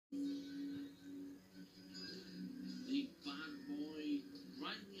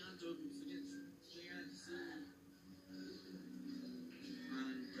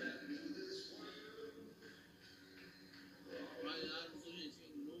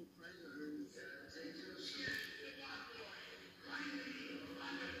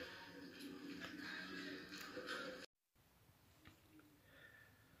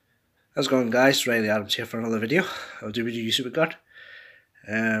How's it going, guys? Riley Adams here for another video. I'll do video supercard.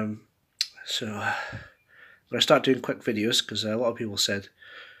 So I'm going to start doing quick videos because a lot of people said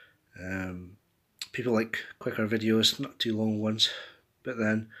people like quicker videos, not too long ones. But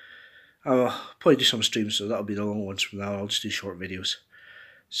then I'll probably do some streams, so that'll be the long ones from now. I'll just do short videos.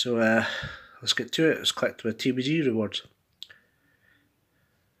 So let's get to it. Let's collect the TBG rewards.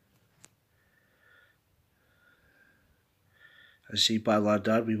 As you see,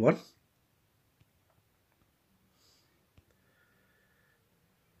 badladdad, we won.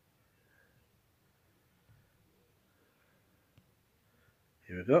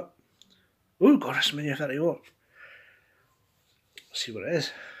 Here we go. Ooh, got us many 31. Let's see what it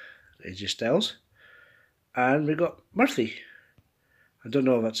is. AJ Styles. And we got Murphy. I don't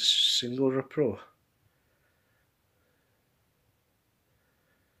know if that's a single or a pro.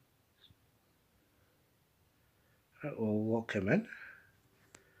 Right, we'll lock him in.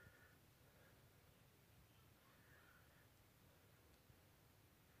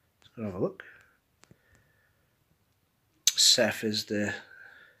 Let's go have a look. Seth is the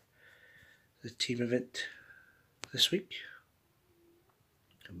team event this week.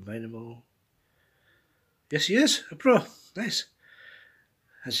 Combinable. Yes, he is a pro. Nice.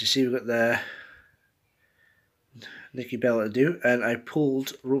 As you see, we've got the Nikki Bella to do, and I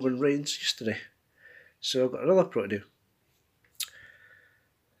pulled Roman Reigns yesterday, so I've got another pro to do.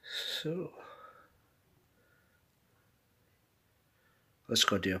 So let's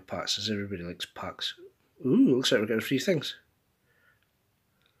go do our packs, as everybody likes packs. Ooh, looks like we're getting 3 things.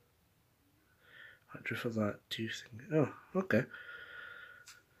 I drew for that 2 things. Oh, okay.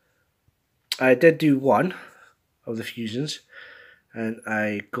 I did do 1 of the fusions, and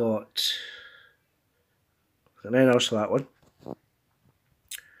I got 9 hours for that one. Let's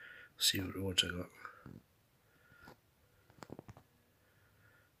see what rewards I got.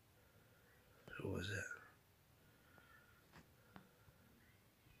 What was it?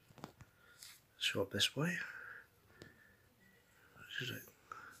 Show up this way.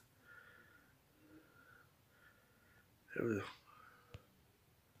 There we go.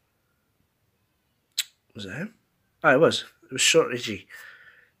 Was it him? Ah, it was. It was short AG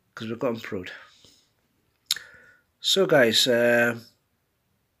because we've got him pro'd. So, guys,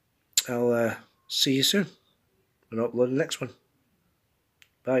 I'll see you soon when I upload the next one.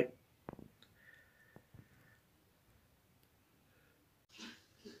 Bye.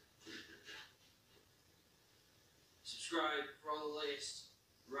 Subscribe for all the latest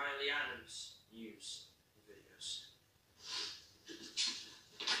Riley Adams news.